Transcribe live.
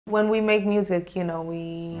When we make music, you know,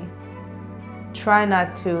 we try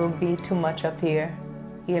not to be too much up here.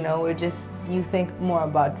 You know, you think more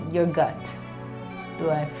about your gut. Do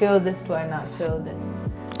I feel this? Do I not feel this?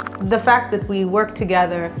 The fact that we work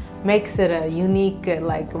together makes it a unique,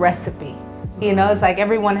 recipe. You know, it's like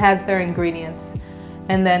everyone has their ingredients.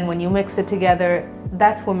 And then when you mix it together,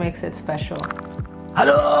 that's what makes it special.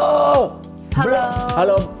 Hello! Hello!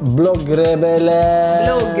 Hello, Blogrebellen!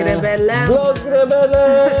 Blogrebellen!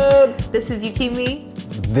 Blogrebellen! This is Yukimi.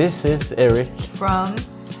 This is Erik. From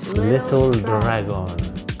Little Dragon.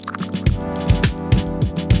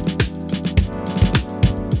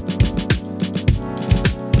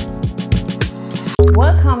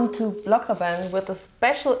 Welcome to Blogrebellen with a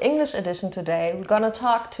special English edition today. We're gonna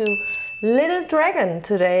talk to Little Dragon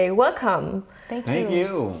today. Welcome. Thank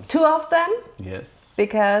you. Two of them? Yes.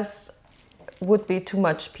 Because would be too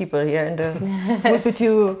much people here and would be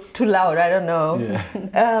too loud, I don't know. Yeah.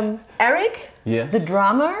 Erik, Yes. the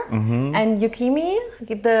drummer, and Yukimi,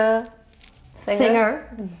 the singer.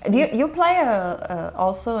 You play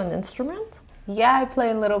also an instrument? Yeah, I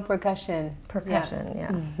play a little percussion. Percussion,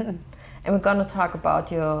 yeah. And we're gonna talk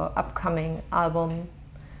about your upcoming album.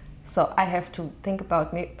 So I have to think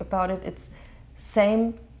about it. It's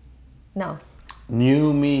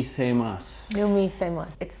New me, same us. New me, same one.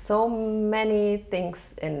 It's so many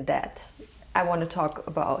things in that I want to talk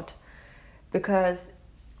about, because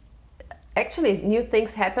actually new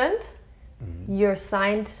things happened. You're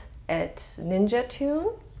signed at Ninja Tune,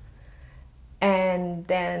 and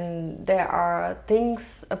then there are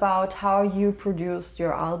things about how you produced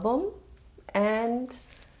your album, and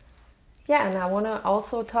I want to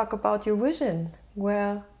also talk about your vision,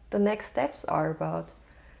 where the next steps are about.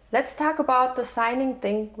 Let's talk about the signing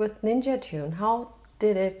thing with Ninja Tune. How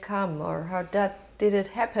did it come, or how did it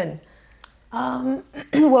happen?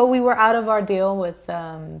 Well, we were out of our deal with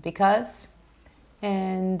Because,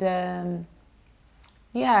 and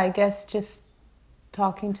I guess just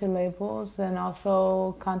talking to labels and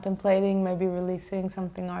also contemplating maybe releasing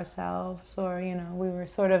something ourselves, or we were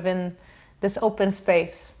sort of in this open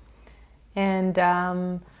space, and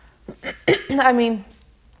I mean,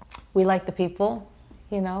 we like the people.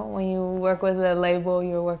 When you work with a label,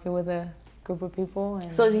 you're working with a group of people.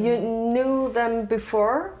 And, so you knew them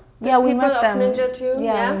before? Yeah, we met them. Ninja Tune?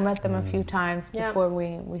 Yeah, we met them a few times before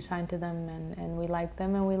we signed to them, and we liked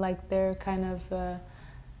them, and we liked their kind of,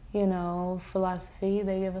 philosophy.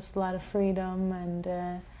 They give us a lot of freedom, and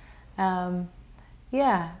I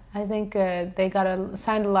think they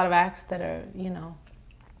signed a lot of acts that are,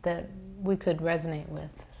 that we could resonate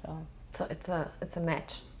with. So it's a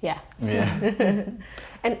match. Yeah.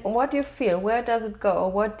 And what do you feel? Where does it go?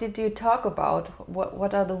 What did you talk about?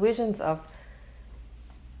 What are the visions of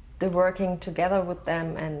the working together with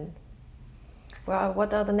them, and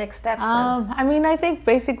what are the next steps then? I mean, I think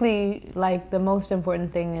basically, the most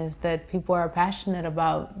important thing is that people are passionate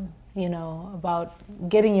about, about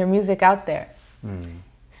getting your music out there.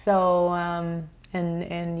 So,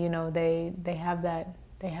 they have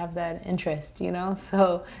that interest,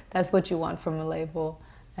 so that's what you want from a label,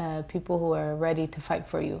 people who are ready to fight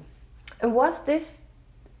for you. And was this,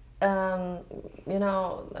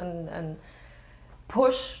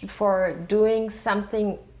 push for doing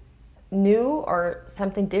something new or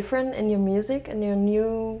something different in your music, in your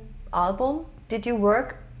new album? Did you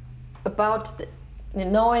work about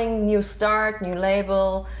knowing new start, new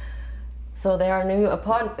label, so there are new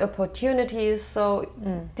opportunities? So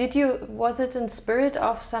was it in spirit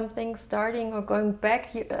of something starting or going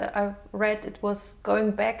back? I read it was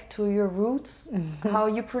going back to your roots, how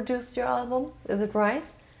you produced your album. Is it right?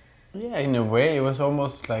 Yeah, in a way, it was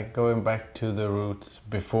almost like going back to the roots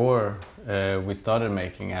before we started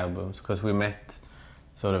making albums, because we met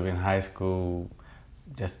sort of in high school,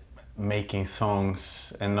 just making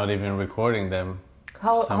songs and not even recording them.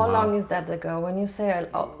 How long is that ago? When you say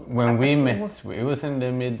when we met, it was in the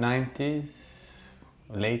mid-90s,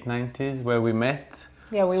 late 90s, where we met.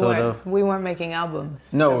 Yeah, we weren't making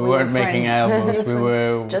albums. No, we weren't making albums. We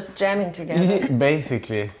were just jamming together.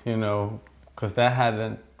 Basically, because that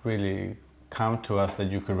hadn't really come to us that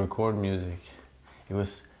you could record music. It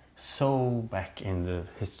was so back in the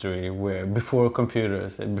history, where before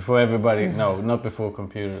computers, before everybody, no, not before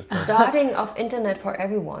computers. Starting of internet for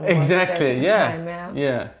everyone. Exactly, yeah. Time,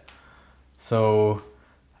 yeah. So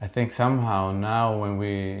I think somehow now when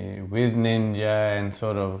with Ninja, and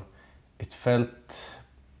sort of, it felt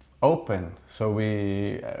open. So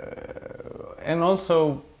and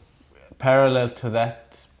also parallel to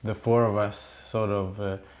that, the four of us sort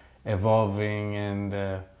of evolving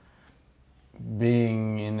and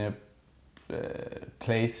being in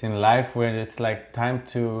place in life where it's like time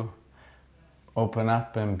to open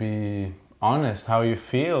up and be honest how you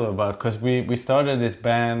feel about, because we started this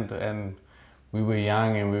band and we were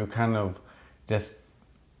young and we were kind of just,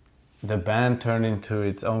 the band turned into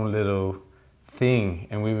its own little thing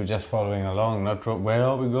and we were just following along, not where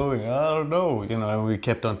are we going, I don't know, you know, and we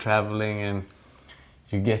kept on traveling and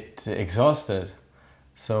you get exhausted.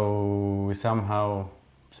 So we somehow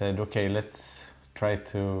said, okay, let's try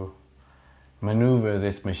to maneuver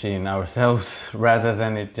this machine ourselves rather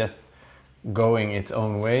than it just going its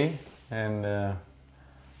own way. And I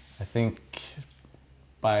think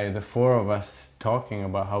by the four of us talking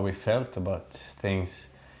about how we felt about things,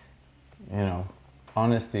 you know,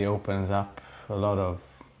 honesty opens up a lot of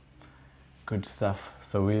good stuff.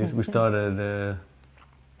 So we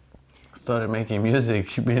started making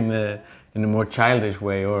music in a more childish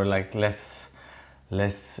way, or like less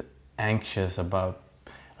anxious about,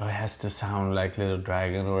 oh, it has to sound like Little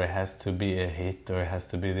Dragon, or it has to be a hit, or it has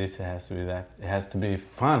to be this, it has to be that. It has to be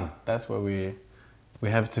fun. That's what we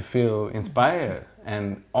have to feel inspired,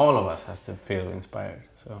 and all of us has to feel inspired.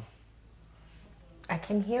 So I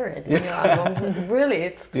can hear it in your album. Really,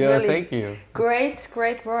 it's really thank you. Great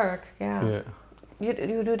work. Yeah.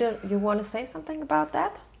 You want to say something about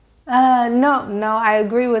that? No, I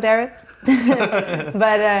agree with Erik.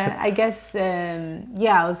 But I guess,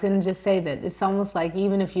 I was going to just say that it's almost like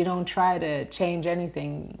even if you don't try to change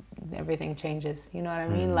anything, everything changes. You know what I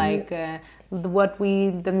mean? Like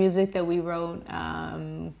the music that we wrote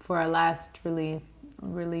for our last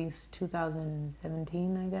release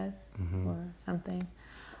 2017, I guess, or something,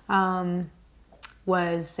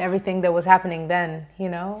 was everything that was happening then, you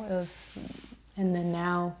know? It was, and then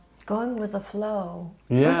now... Going with the flow.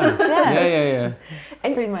 Yeah.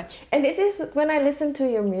 And pretty much. And it is, when I listen to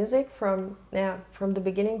your music from the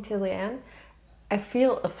beginning till the end, I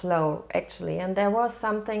feel a flow actually. And there was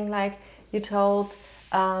something like you told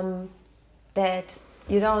that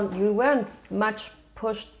you weren't much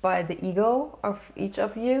pushed by the ego of each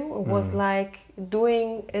of you. It was like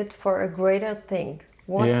doing it for a greater thing.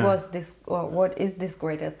 What was this, or what is this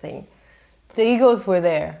greater thing? The egos were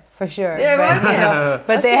there, for sure.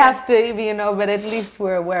 But they have to, but at least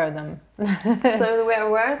we're aware of them. So we're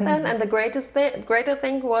aware of them, and the greater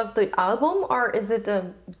thing was the album, or is it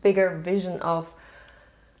a bigger vision of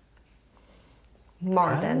more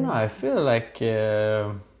than? I don't know. I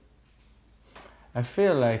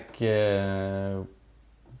feel like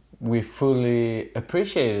we fully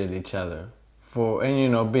appreciated each other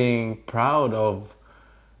and being proud of.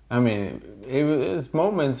 I mean, it was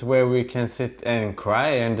moments where we can sit and cry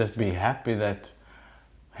and just be happy that,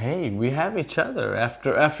 hey, we have each other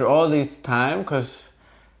after all this time. Because,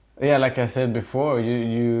 like I said before,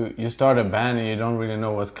 you start a band and you don't really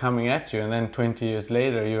know what's coming at you, and then 20 years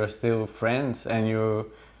later you are still friends, and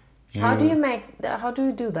How do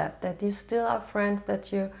you do that? That you still are friends,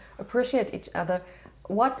 that you appreciate each other.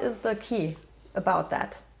 What is the key about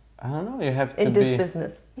that? I don't know, you have to in this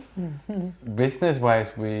business.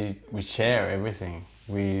 Business-wise, we share everything.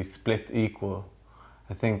 We split equal.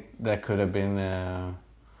 I think that could have been,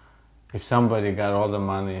 if somebody got all the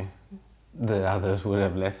money, the others would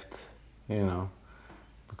have left,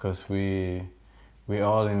 because we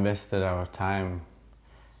all invested our time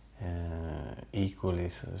equally,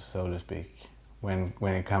 so to speak, when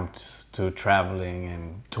it comes to traveling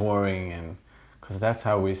and touring, and because that's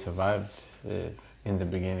how we survived in the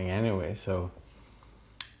beginning anyway. So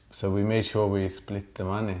we made sure we split the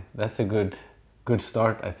money. That's a good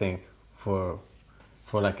start, I think, for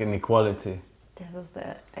like an equality. That is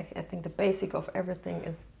I think the basic of everything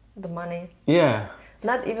is the money. Yeah.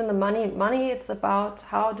 Not even the money. Money, it's about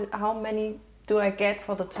how many do I get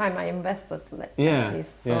for the time I invested. At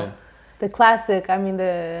least. So. Yeah. The classic,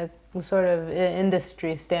 the sort of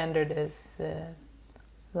industry standard is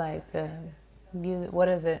what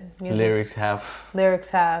is it? Music. Lyrics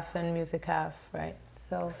half and music half, right?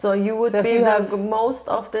 So you would be most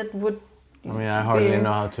of that would. I hardly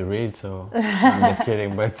know how to read, so I'm just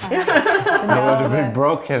kidding, but I would have been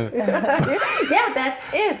broken. Yeah, that's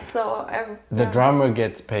it. So the drummer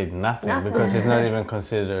gets paid nothing because it's not even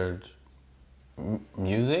considered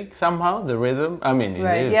music somehow, the rhythm. It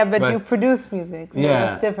is. Yeah, but you produce music, so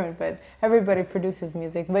it's different. But everybody produces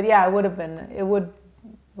music. But it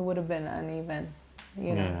would have been uneven,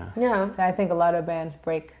 Yeah. So I think a lot of bands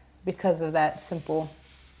break because of that simple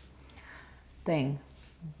thing.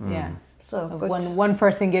 Yeah. So one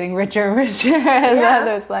person getting richer and richer, and the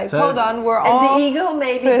others hold on, we're all. And the ego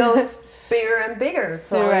maybe goes bigger and bigger.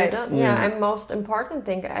 So and most important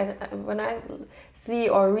thing, when I see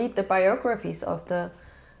or read the biographies of the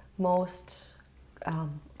most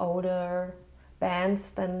older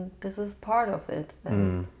bands, then this is part of it.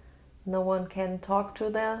 Then no one can talk to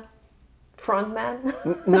the frontman.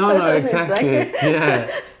 No, exactly. Yeah.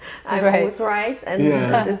 I'm always right, and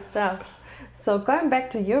this stuff. So going back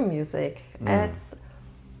to your music,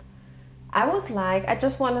 I was like, I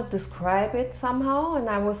just want to describe it somehow, and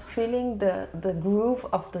I was feeling the groove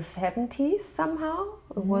of the 70s somehow.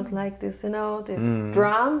 It was like this, these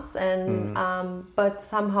drums and but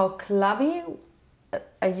somehow clubby.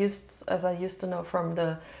 I used to know from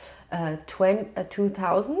the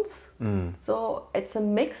 2000s. So it's a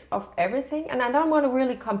mix of everything, and I don't want to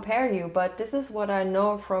really compare you, but this is what I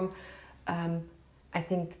know from I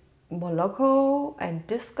think Moloko and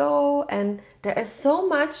disco, and there is so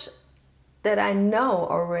much that I know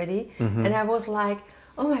already, and I was like,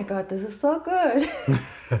 oh my god, this is so good.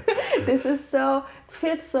 This is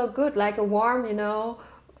fits so good, like a warm,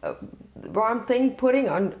 warm thing putting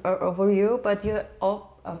on over you, but you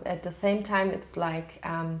all at the same time it's like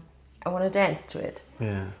I want to dance to it.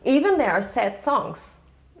 Yeah. Even there are sad songs.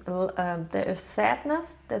 There is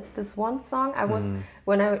sadness. That this one song I was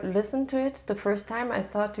when I listened to it the first time, I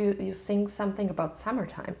thought you sing something about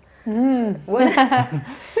summertime.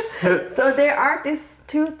 So there are these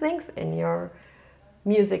two things in your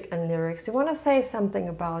music and lyrics. You want to say something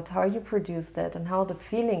about how you produced that and how the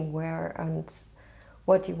feeling were and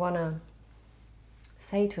what you want to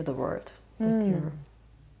say to the world with your...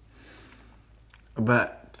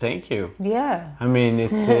 But thank you. Yeah. I mean,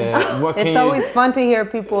 it's it's always fun to hear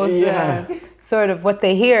people's sort of what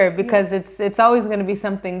they hear, because it's always going to be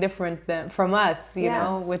something different from us, you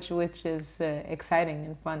know, which is exciting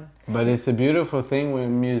and fun. But it's a beautiful thing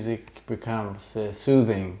when music becomes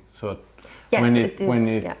soothing. So yes,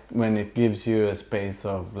 when it gives you a space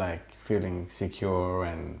of like feeling secure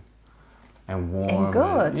and warm and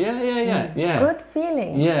good. Yeah. Good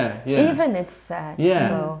feelings. Yeah. Even it's sad. Yeah.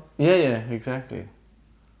 So. Yeah, exactly.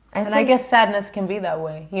 I guess sadness can be that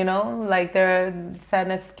way, like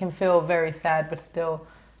sadness can feel very sad but still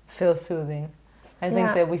feel soothing. I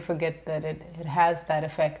think that we forget that it has that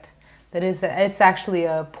effect, that it's actually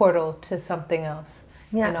a portal to something else,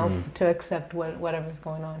 to accept whatever's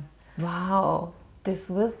going on. Wow, this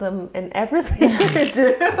wisdom in everything you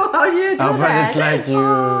do. How do you do that? But it's like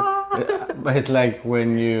but it's like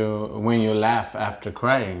when you laugh after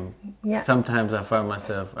crying. Yeah. Sometimes I find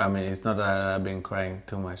myself, I mean, it's not that I've been crying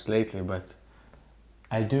too much lately, but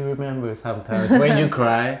I do remember sometimes when you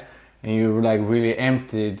cry and you're like really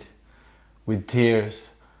emptied with tears,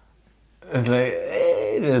 it's like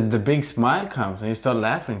the big smile comes and you start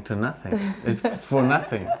laughing to nothing. It's for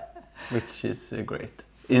nothing, which is great.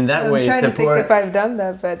 In that way, I'm trying it's to think if I've done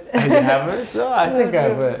that, but you haven't? No, I think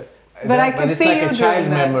I've. But I can see you doing that. It's like a child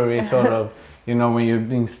memory, sort of. When you're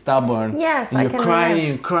being stubborn, yes, and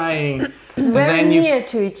you're crying, it's very near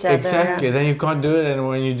to each other. Exactly. Then you can't do it, and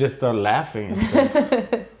when you just start laughing,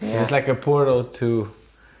 it's like a portal to.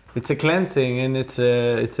 It's a cleansing, and it's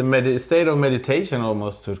a state of meditation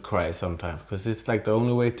almost to cry sometimes, because it's like the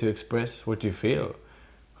only way to express what you feel,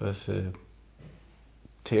 because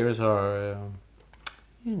tears are,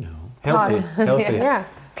 healthy. Yeah,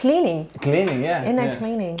 cleaning, yeah, inner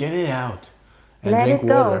cleaning. Get it out. And let drink it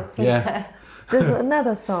go. water. Yeah. This is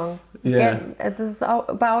another song. Yeah. This is all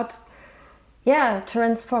about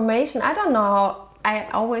transformation. I don't know. I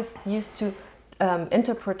always used to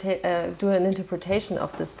do an interpretation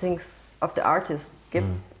of the things of the artists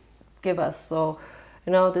give us. So,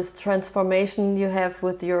 this transformation you have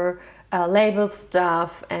with your label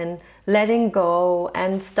stuff and letting go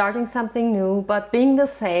and starting something new, but being the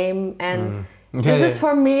same. And this is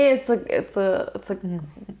for me. It's a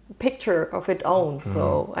picture of its own.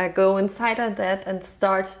 So I go inside of that and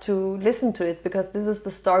start to listen to it, because this is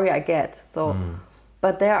the story I get. So,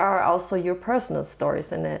 but there are also your personal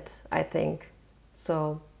stories in it, I think.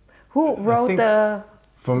 So, who wrote the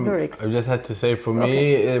lyrics? I just had to say, for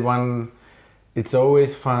me, it's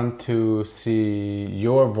always fun to see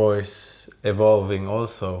your voice evolving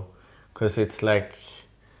also, because it's like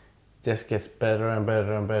just gets better and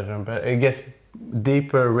better and better and better. It gets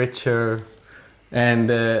deeper, richer.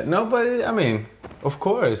 And I mean, of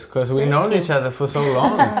course, because we've known each other for so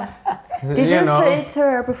long. Did you say it to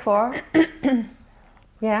her before?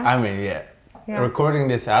 Yeah. I mean, yeah. Recording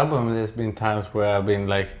this album, there's been times where I've been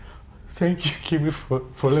like, thank you, Kimi,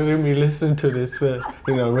 for letting me listen to this,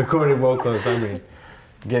 recording vocals. I mean,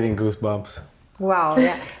 getting goosebumps. Wow,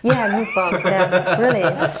 yeah, goosebumps, yeah, really.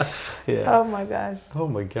 Yeah. Oh my gosh. Oh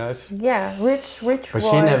my gosh. Yeah, rich voice. But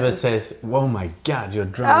she never says, "Oh my God, your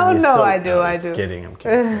drumming is so..." Oh no, I do. I'm kidding.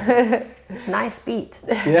 Nice beat.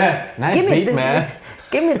 Yeah, nice beat, man.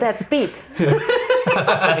 Give me that beat.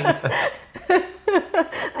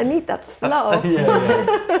 I need that flow.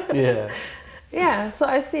 Yeah. Yeah, so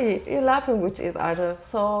I see you're laughing with each other.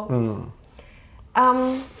 So,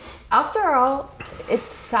 after all, it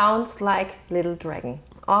sounds like Little Dragon.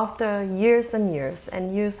 After years and years,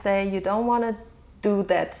 and you say you don't want to do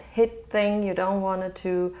that hit thing, you don't want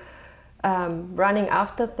to running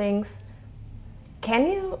after things. Can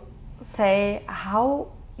you say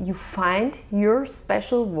how you find your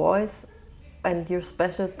special voice and your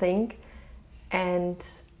special thing, and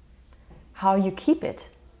how you keep it?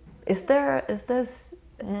 Is there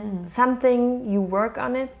something you work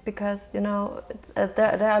on it? Because you know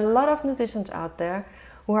there are a lot of musicians out there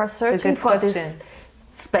who are searching for this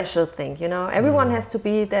special thing. You know, everyone has to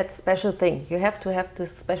be that special thing. You have to have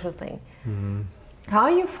this special thing. How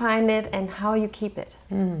you find it and how you keep it?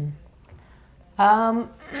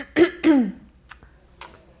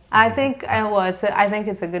 I think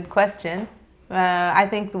it's a good question. I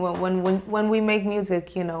think when we make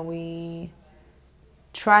music, you know, we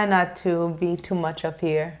try not to be too much up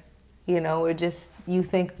here. You know, you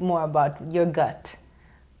think more about your gut.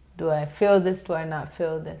 Do I feel this? Do I not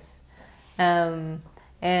feel this? And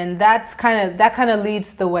that kind of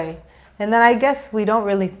leads the way. And then I guess we've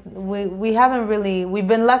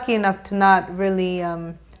been lucky enough to not really,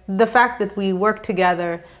 the fact that we work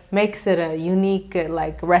together makes it a unique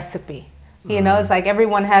like recipe. You know, it's like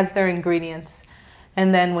everyone has their ingredients.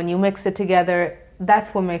 And then when you mix it together,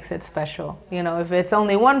 that's what makes it special. You know, if it's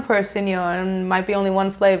only one person, you know, it might be only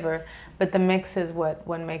one flavor, but the mix is what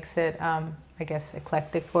makes it, I guess,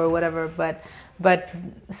 eclectic or whatever. But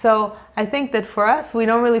so I think that for us, we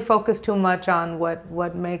don't really focus too much on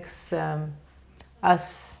what makes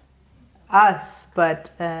us,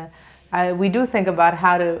 but we do think about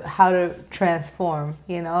how to transform,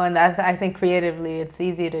 you know, and I think creatively it's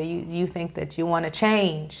easy to, you think that you want to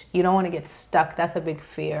change. You don't want to get stuck. That's a big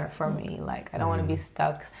fear for me. Like, I don't want to be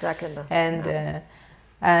stuck in the...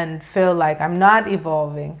 And feel like I'm not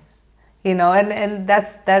evolving, you know, and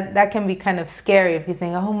that can be kind of scary if you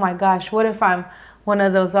think, oh my gosh, what if I'm one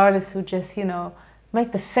of those artists who just, you know,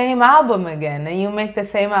 make the same album again, and you make the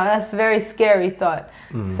same album. That's a very scary thought.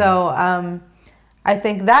 So, I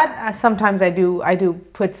think that sometimes I do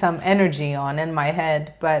put some energy on in my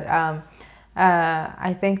head, but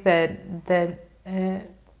I think that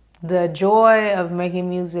the joy of making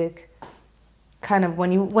music, kind of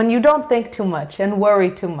when you don't think too much and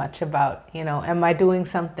worry too much about, you know, am I doing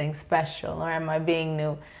something special or am I being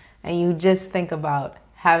new, and you just think about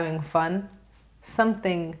having fun,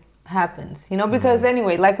 something happens, you know, because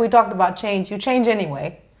anyway, like we talked about change, you change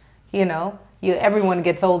anyway, you know. Everyone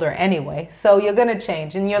gets older anyway, so you're going to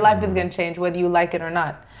change, and your life is going to change whether you like it or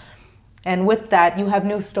not. And with that, you have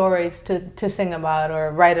new stories to sing about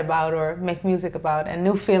or write about or make music about, and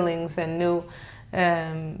new feelings and new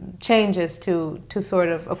changes to sort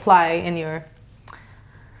of apply in your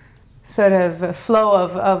sort of flow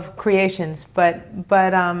of creations. But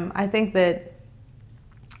I think that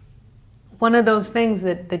one of those things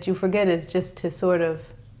that you forget is just to sort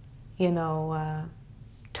of, you know,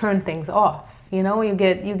 turn things off. You know, you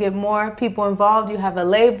get more people involved, you have a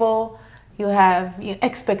label, you have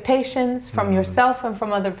expectations from yourself and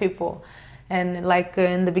from other people. And like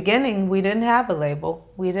in the beginning, we didn't have a label.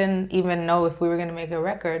 We didn't even know if we were going to make a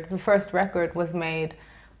record. The first record was made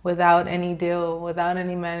without any deal, without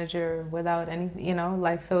any manager, without any, you know,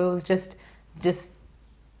 like, so it was just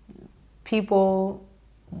people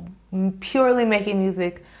purely making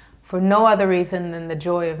music for no other reason than the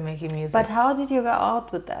joy of making music. But how did you go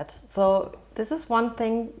out with that? So this is one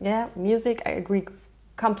thing, yeah, music, I agree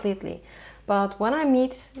completely. But when I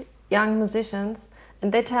meet young musicians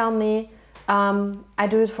and they tell me, I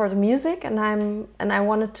do it for the music and I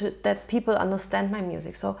wanted that people understand my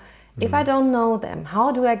music. So if I don't know them,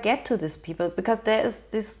 how do I get to these people? Because there is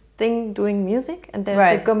this thing doing music and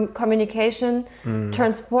there's the communication,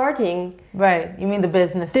 transporting. Right, you mean the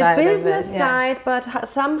business side of it. The business side, but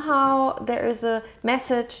somehow there is a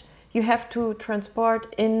message you have to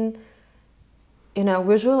transport in, you know,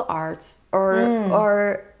 visual arts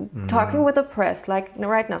or talking with the press, like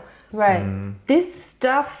right now. Right. This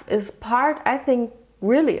stuff is part, I think,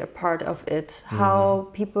 really a part of it, how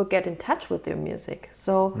people get in touch with their music.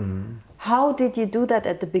 So how did you do that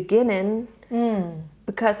at the beginning?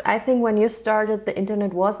 Because I think when you started, the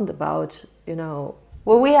internet wasn't about, you know...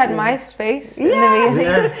 Well, we had MySpace in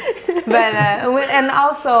the beginning. But, and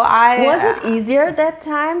also Was it easier that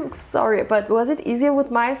time? Sorry, but was it easier with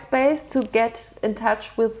MySpace to get in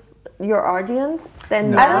touch with your audience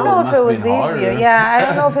than now? I don't know if it was easier. Yeah, I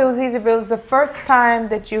don't know if it was easier, but it was the first time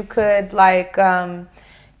that you could, like,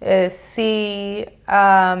 see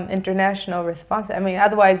international response. I mean,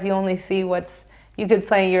 otherwise you only see what's you could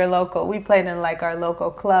play your local. We played in like our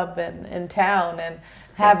local club in town and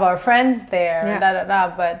have our friends there. Yeah. Da da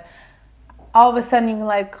da. But all of a sudden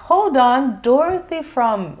you're like, hold on, Dorothy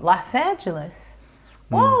from Los Angeles.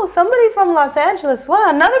 Whoa, somebody from Los Angeles. Wow,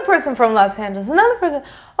 another person from Los Angeles. Another person.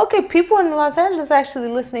 Okay, people in Los Angeles actually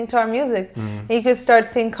listening to our music. And you could start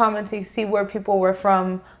seeing comments. You see where people were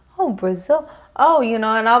from. Oh, Brazil. Oh, you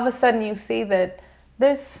know, and all of a sudden you see that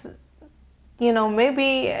there's, you know,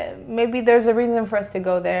 maybe there's a reason for us to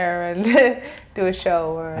go there and do a show.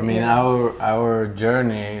 Or, I mean, you know. our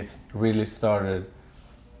journey really started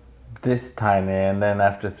this tiny, and then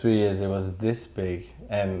after 3 years it was this big.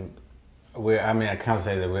 And I mean, I can't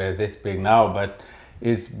say that we're this big now, but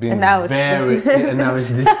it's been and now very... It's this and now it's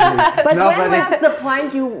this big. But no, when was the point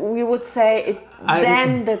you would say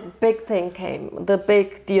then the big thing came, the big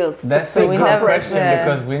deals? That's the a big good question, yeah.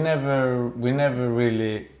 because we never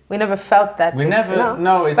really... We never felt that. We big. never...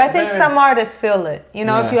 No, it's But I think very, some artists feel it. You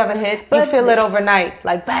know, if you have a hit, you feel it overnight.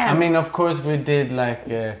 Like, bam! I mean, of course, we did like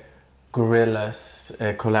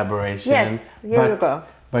Gorillaz collaboration. Yes, here you go.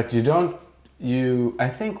 But you don't... I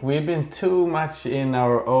think we've been too much in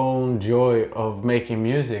our own joy of making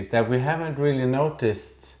music that we haven't really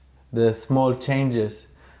noticed the small changes,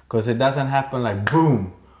 because it doesn't happen like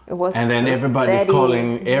boom, It was and then everybody's steady.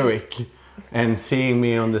 calling Erik and seeing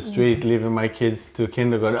me on the street leaving my kids to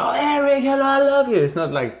kindergarten. Oh, Erik, hello, I love you. It's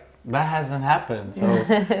not like that hasn't happened.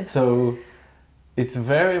 So it's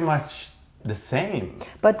very much the same.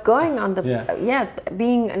 But going on the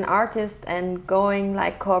being an artist and going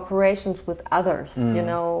like cooperations with others, you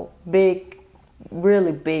know,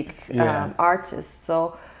 really big artists.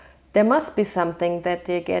 So there must be something that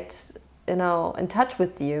they get, you know, in touch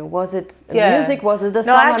with you. Was it music? Was it the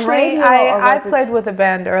song on radio? I played with a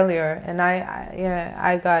band earlier, and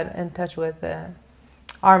I got in touch with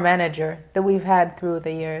our manager that we've had through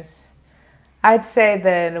the years. I'd say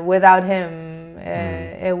that without him,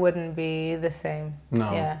 it wouldn't be the same.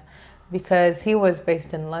 No. Yeah, because he was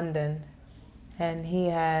based in London, and he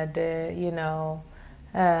had, you know,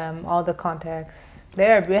 all the contacts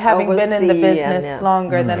there, having been in the business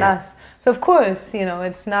longer than us. So of course, you know,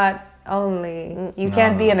 it's not only you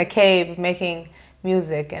can't be in a cave making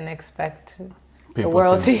music and expect the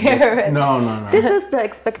world to hear it. No. This is the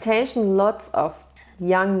expectation lots of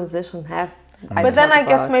young musicians have. But then I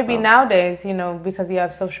guess maybe nowadays, you know, because you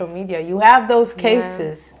have social media, you have those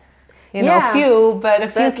cases. You know, few, but a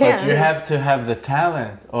few cases. But you have to have the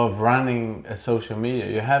talent of running a social media.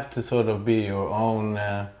 You have to sort of be your own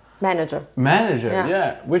manager,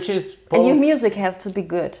 which is both. And your music has to be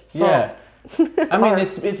good. So. Yeah. I mean,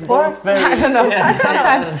 it's both very... I don't know,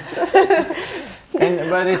 sometimes.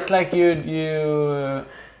 But it's like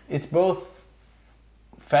it's both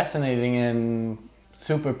fascinating and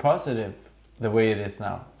super positive the way it is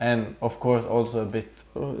now. And of course also a bit,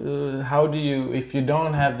 how do you, if you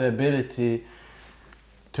don't have the ability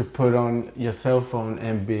to put on your cell phone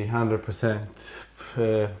and be 100%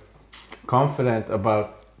 confident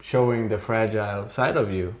about showing the fragile side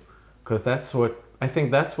of you, because I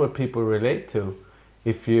think that's what people relate to.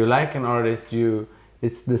 If you like an artist,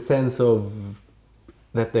 it's the sense of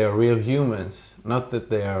that they are real humans, not that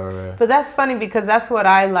they are... But that's funny, because that's what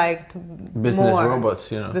I liked business more.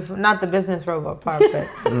 robots, you know. Not the business robot part,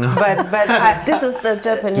 but... No. but this is the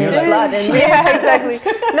Japanese blood in me. Yeah,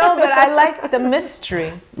 exactly. No, but I like the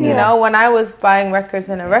mystery. You know, when I was buying records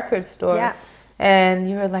in a record store, and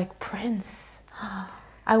you were like, Prince,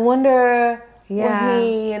 I wonder...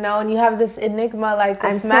 you know, and you have this enigma, like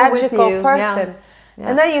this magical person. Yeah.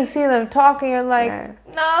 And then you see them talking, you're like,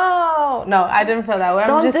 no, I didn't feel that way.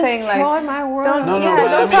 I'm just saying, like, destroy my world.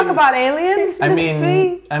 Don't talk about aliens. Just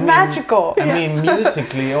be magical. I mean,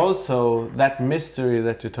 musically also, that mystery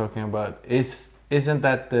that you're talking about isn't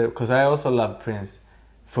that because I also love Prince.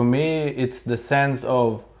 For me, it's the sense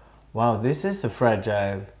of, wow, this is a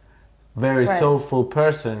fragile, very soulful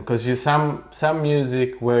person. Because some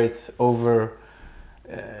music where it's over,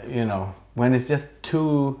 you know, when it's just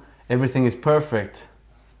everything is perfect,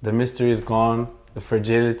 the mystery is gone, the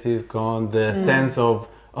fragility is gone, the sense of,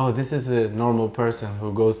 oh, this is a normal person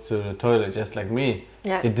who goes to the toilet just like me.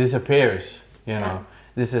 Yeah. It disappears, you know.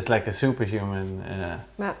 This is like a superhuman.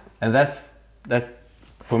 And that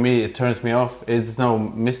for me, it turns me off. It's no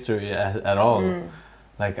mystery at all.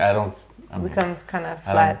 Like it becomes kind of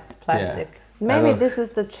flat, plastic. Maybe this is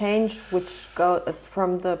the change which goes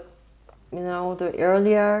from the, you know, the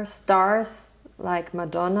earlier stars like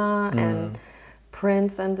Madonna and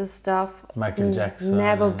Prince and this stuff. Michael Jackson.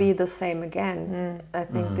 Never be the same again. I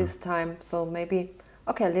think this time. So maybe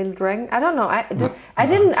Little Dragon. I don't know.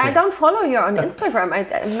 I don't follow you on Instagram.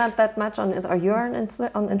 I'm not that much on Instagram. Are you on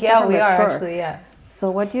Instagram? Yeah, we are actually. Yeah. So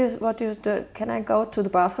what do you do? Can I go to the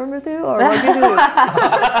bathroom with you, or what do you do?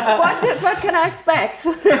 what can I expect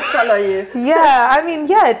when I follow you? Yeah, I mean,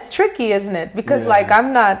 yeah, it's tricky, isn't it? Because like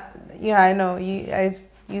I'm not, I know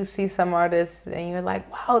you see some artists and you're like,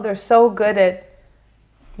 wow, they're so good at,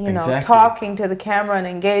 talking to the camera and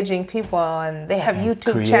engaging people, and they have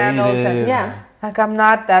YouTube channels, and like I'm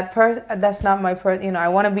not that person. That's not my person. I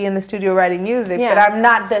want to be in the studio writing music, but I'm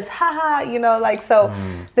not this like so.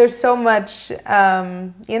 There's so much,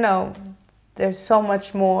 there's so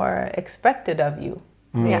much more expected of you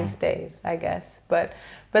these days, I guess. But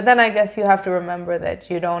then I guess you have to remember that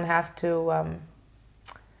you don't have to.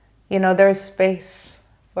 There's space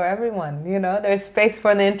for everyone. There's space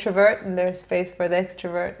for the introvert and there's space for the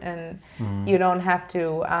extrovert, and you don't have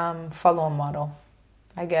to follow a model,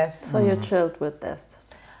 I guess. So you're chilled with this?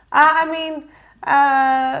 I mean,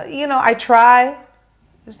 I try.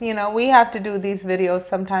 We have to do these videos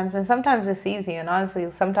sometimes, and sometimes it's easy, and honestly,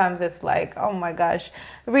 sometimes it's like, oh my gosh,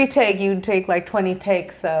 retake, you take like 20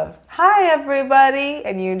 takes of, hi everybody,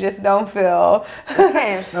 and you just don't feel,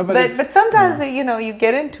 okay. but sometimes, you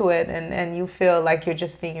get into it, and you feel like you're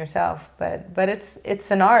just being yourself, but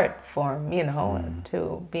it's an art form,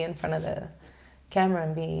 to be in front of the camera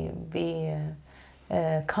and be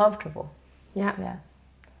comfortable. Yeah.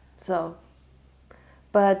 So,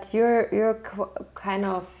 but you're kind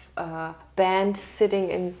of band sitting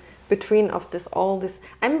in between of all this.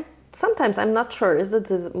 Sometimes I'm not sure. Is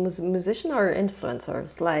it a musician or influencer?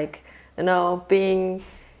 It's like being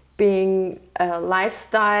a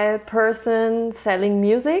lifestyle person selling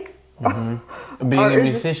music. Being a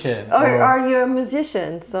musician. Or are you a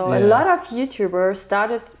musician? So a lot of YouTubers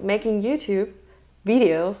started making YouTube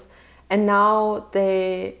videos, and now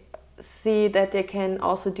they see that they can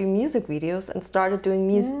also do music videos and started doing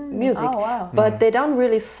music. Oh, wow. But they don't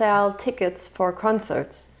really sell tickets for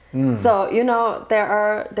concerts. So there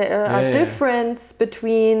are difference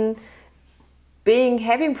between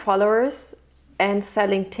having followers and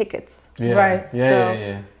selling tickets. Right.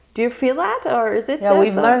 Do you feel that, or is it? Yeah,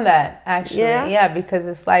 we've learned that actually. Yeah, because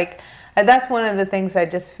it's like that's one of the things I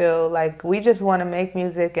just feel like we just want to make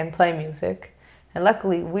music and play music, and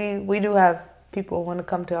luckily we do have people want to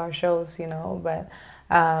come to our shows, but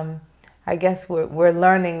I guess we're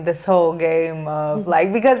learning this whole game of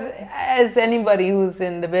like, because as anybody who's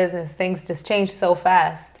in the business, things just change so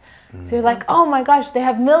fast. So you're like, oh my gosh, they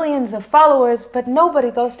have millions of followers, but nobody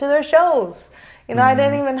goes to their shows. I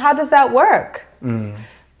didn't even, how does that work?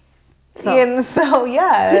 So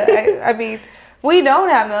yeah, I mean, we don't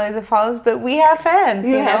have millions of followers, but we have fans.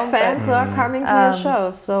 You have fans who are coming to your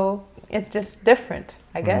shows, so it's just different,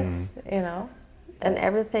 I guess. And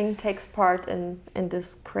everything takes part in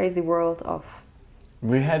this crazy world of.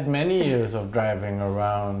 We had many years of driving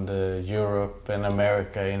around Europe and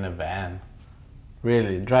America in a van.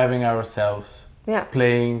 Really, driving ourselves,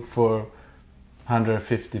 playing for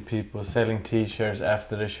 150 people, selling T-shirts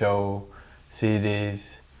after the show,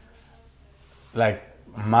 CDs, like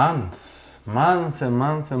months and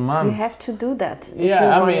months. You have to do that.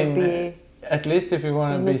 At least if you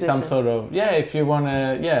want to be some sort of, if you want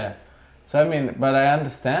to, So I mean, but I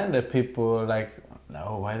understand that people are like,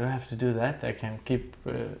 no, why do I have to do that? I can keep,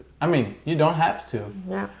 you don't have to.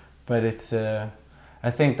 Yeah. But it's, I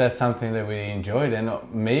think that's something that we enjoyed, and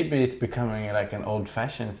maybe it's becoming like an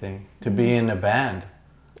old-fashioned thing to be in a band.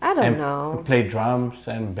 I don't know. Play drums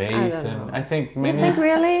and bass, and I think many. You think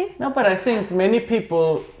really? No, but I think many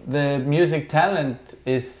people, the music talent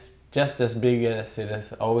is just as big as it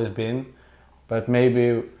has always been, but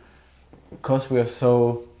maybe because we are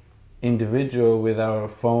so individual with our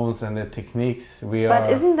phones and the techniques, But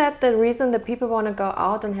isn't that the reason that people want to go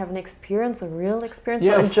out and have an experience, a real experience,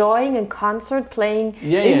 so enjoying a concert, playing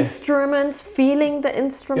instruments, feeling the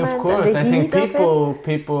instrument? Of course, and the I think heat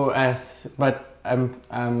people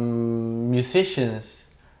musicians,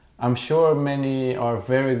 I'm sure many are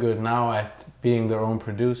very good now at being their own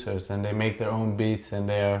producers, and they make their own beats, and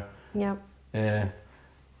they are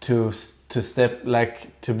to step,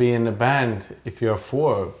 like, to be in a band. If you're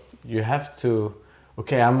four, you have to,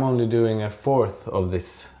 okay, I'm only doing a fourth of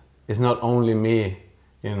this. It's not only me,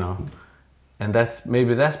 and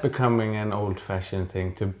maybe that's becoming an old-fashioned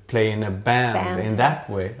thing, to play in a band in that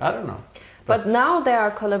way. I don't know. But now there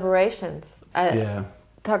are collaborations.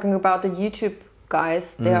 Talking about the YouTube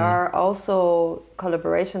guys, there are also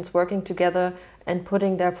collaborations working together and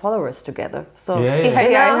putting their followers together. So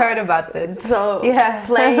I heard about this. So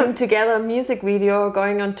playing together a music video,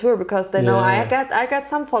 going on tour, because they know I got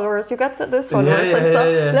some followers, you got this followers, and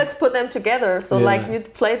so let's put them together. So like you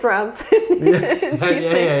play drums, and she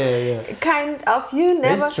sings. Kind of, you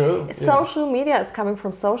never. It's true. Social media is coming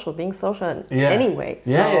from being social anyway.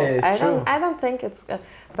 So I don't think it's.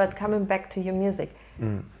 But coming back to your music,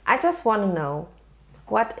 I just want to know,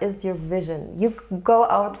 what is your vision? You go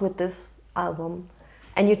out with this album,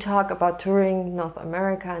 and you talk about touring North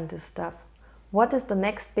America and this stuff. What is the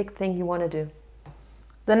next big thing you want to do?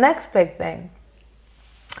 The next big thing?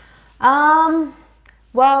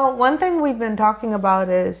 Well, one thing we've been talking about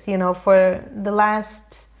is, you know, for the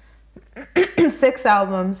last 6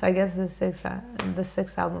 albums, I guess the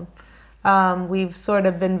sixth album, we've sort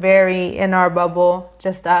of been very in our bubble,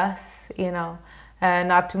 just us, you know, and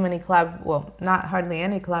not too many not hardly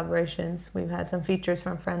any collaborations. We've had some features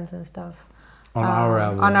from friends and stuff. On our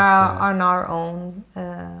album. On our own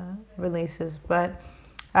releases, but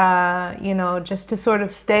you know, just to sort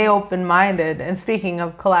of stay open-minded. And speaking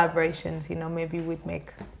of collaborations, you know, maybe we'd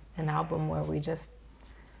make an album where we just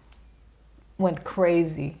went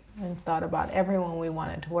crazy and thought about everyone we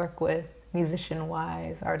wanted to work with,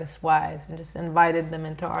 musician-wise, artist-wise, and just invited them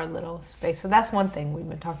into our little space. So that's one thing we've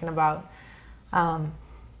been talking about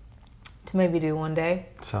to maybe do one day.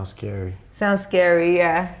 Sounds scary. Sounds scary,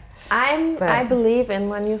 yeah. I believe in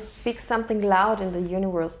when you speak something loud in the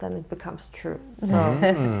universe, then it becomes true.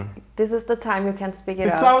 So this is the time you can speak it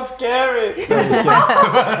out. It sounds scary.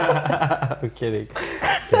 I'm kidding.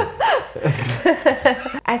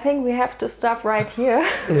 I think we have to stop right here.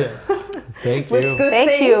 Thank you. With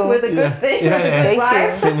a good thing. Thank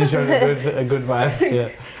you. Finish on a good vibe. Yeah.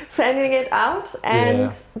 Sending it out,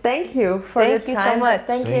 and thank you for your time. Thank you so much.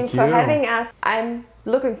 Thank you for having us. I'm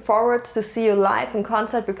looking forward to see you live in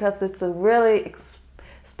concert, because it's a really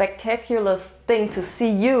spectacular thing to see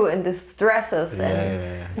you in these dresses,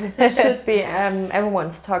 and it should be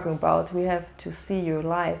everyone's talking about. We have to see you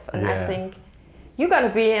live, and I think you're gonna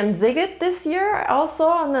be in Ziget this year, also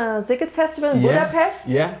on the Ziget Festival in Budapest.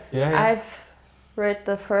 I've read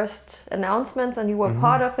the first announcements, and you were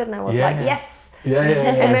part of it, and I was like, yes.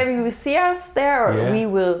 And maybe you will see us there, or we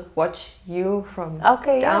will watch you from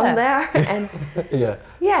down there. And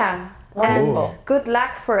and good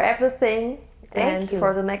luck for everything, and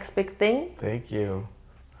for the next big thing. Thank you.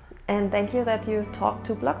 And thank you that you talked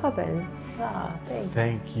to Blogrebellen. Thanks.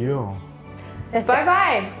 Thank you.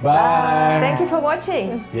 Bye-bye. Bye. Thank you for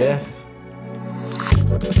watching. Yes.